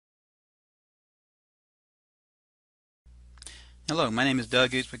Hello, my name is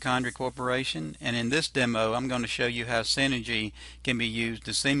Doug Oots with Condry Corporation, and in this demo I'm going to show you how Senergy can be used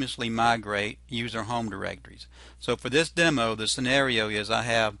to seamlessly migrate user home directories. So for this demo, the scenario is I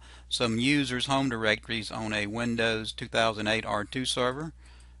have some users' home directories on a Windows 2008 R2 server.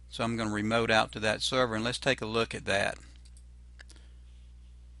 So I'm going to remote out to that server, and let's take a look at that.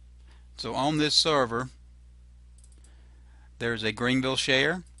 So on this server there's a Greenville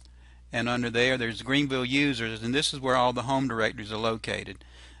share, and under there's Greenville users, and this is where all the home directories are located.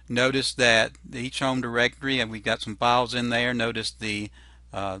 Notice that each home directory, and we've got some files in there. Notice the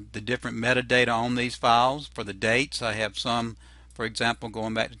different metadata on these files. For the dates, I have some, for example,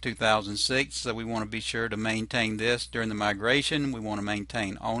 going back to 2006, so we want to be sure to maintain this during the migration. We want to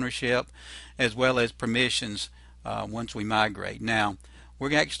maintain ownership as well as permissions once we migrate. Now,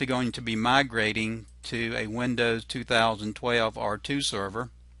 we're actually going to be migrating to a Windows 2012 R2 server.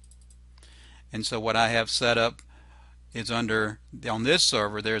 And so what I have set up is on this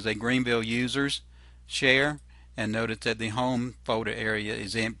server there's a Greenville users share, and notice that the home folder area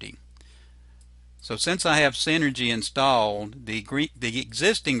is empty. So since I have Senergy installed, the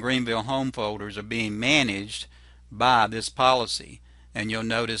existing Greenville home folders are being managed by this policy, and you'll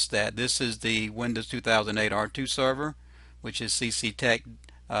notice that this is the Windows 2008 R2 server, which is cctech-srv.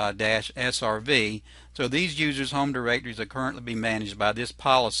 So these users home directories are currently being managed by this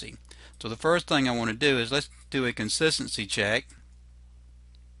policy. So the first thing I want to do is let's do a consistency check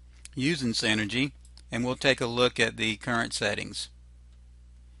using Senergy, and we'll take a look at the current settings.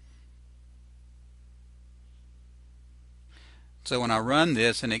 So when I run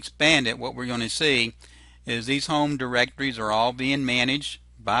this and expand it, what we're going to see is these home directories are all being managed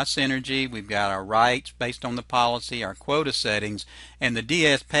by Senergy. We've got our rights based on the policy, our quota settings, and the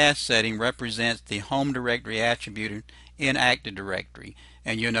DS path setting represents the home directory attribute in Active Directory.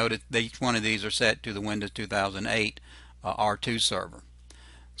 And you'll notice that each one of these are set to the Windows 2008 R2 server.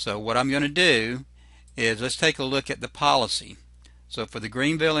 So what I'm going to do is let's take a look at the policy. So for the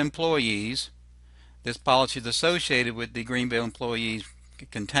Greenville employees, this policy is associated with the Greenville employees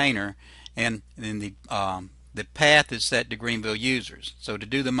container, and then the path is set to Greenville users. So to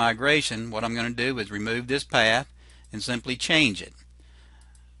do the migration, what I'm going to do is remove this path and simply change it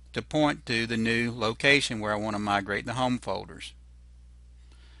to point to the new location where I want to migrate the home folders.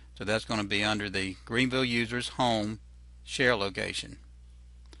 So that's going to be under the Greenville users home share location.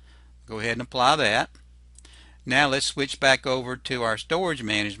 Go ahead and apply that. Now let's switch back over to our storage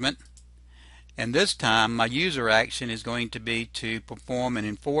management, and this time my user action is going to be to perform an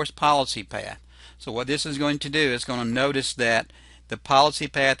enforce policy path. So what this is going to do is going to notice that the policy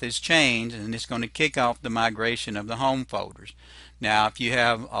path is changed, and it's going to kick off the migration of the home folders. Now if you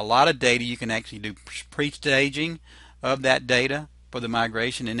have a lot of data, you can actually do pre-staging of that data for the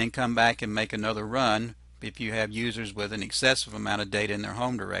migration and then come back and make another run if you have users with an excessive amount of data in their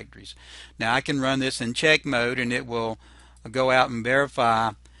home directories. Now I can run this in check mode, and it will go out and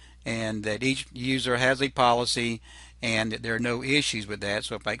verify and that each user has a policy and that there are no issues with that.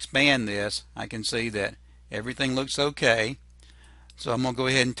 So if I expand this, I can see that everything looks okay. So I'm going to go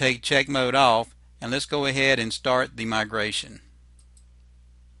ahead and take check mode off, and let's go ahead and start the migration.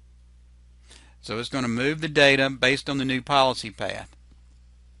 So it's going to move the data based on the new policy path.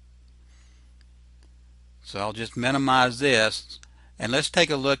 So I'll just minimize this, and let's take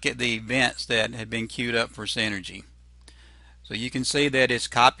a look at the events that have been queued up for Senergy. So you can see that it's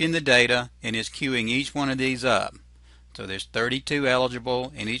copying the data and it's queuing each one of these up. So there's 32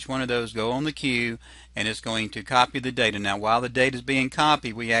 eligible, and each one of those go on the queue, and it's going to copy the data. Now while the data is being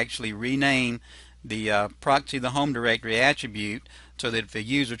copied, we actually rename the proxy the home directory attribute, so that if a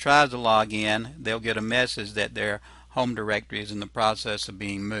user tries to log in, they'll get a message that their home directory is in the process of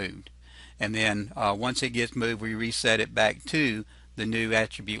being moved. And then once it gets moved, we reset it back to the new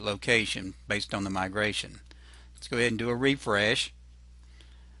attribute location based on the migration. Let's go ahead and do a refresh.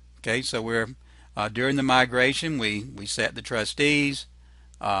 Okay, so we're during the migration we set the trustees,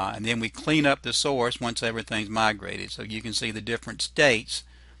 and then we clean up the source once everything's migrated. So you can see the different states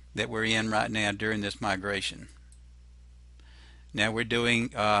that we're in right now during this migration. Now we're doing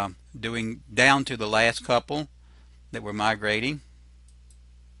down to the last couple that we're migrating.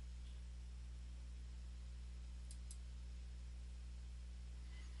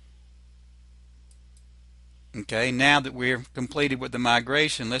 Okay, now that we're completed with the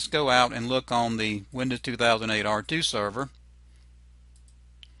migration, let's go out and look on the Windows 2008 R2 server.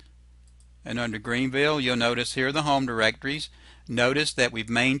 And under Greenville, you'll notice here are the home directories. Notice that we've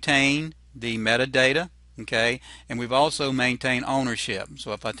maintained the metadata, okay, and we've also maintained ownership.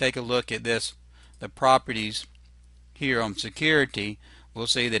 So if I take a look at this, the properties here on security, we'll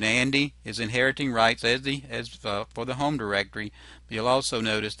see that Andy is inheriting rights for the home directory. But you'll also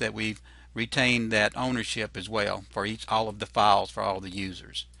notice that we've retained that ownership as well for all of the files for all the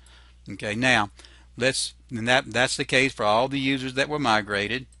users. Okay, now that's the case for all the users that were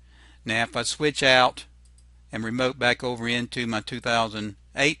migrated. Now if I switch out and remote back over into my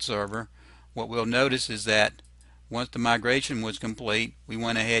 2008 server, what we'll notice is that once the migration was complete, we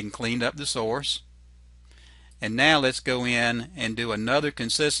went ahead and cleaned up the source. And now let's go in and do another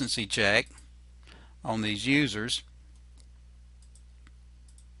consistency check on these users.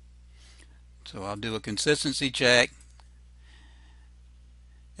 So I'll do a consistency check,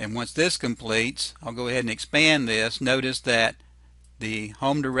 and once this completes, I'll go ahead and expand this. Notice that the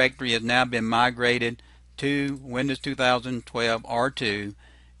home directory has now been migrated to Windows 2012 R2,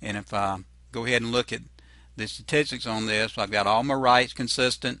 and if I go ahead and look at the statistics on this, I've got all my rights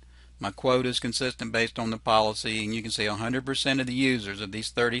consistent, my quotas consistent based on the policy, and you can see 100% of the users of these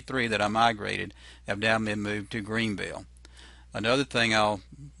 33 that I migrated have now been moved to Greenville. Another thing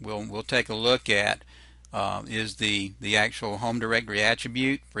we'll take a look at is the actual home directory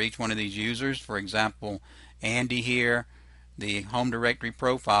attribute for each one of these users. For example, Andy here, the home directory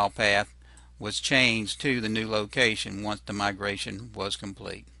profile path was changed to the new location once the migration was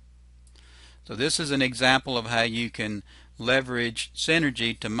complete. So this is an example of how you can leverage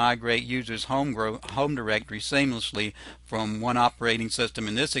Senergy to migrate users' home directory seamlessly from one operating system,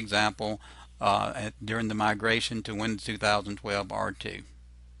 in this example, during the migration to Windows 2012 R2.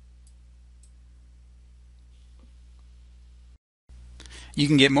 You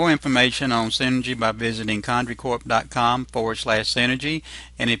can get more information on Senergy by visiting condricorp.com/Senergy,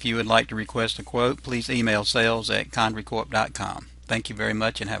 and if you would like to request a quote, please email sales@condricorp.com. Thank you very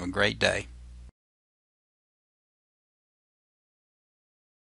much and have a great day.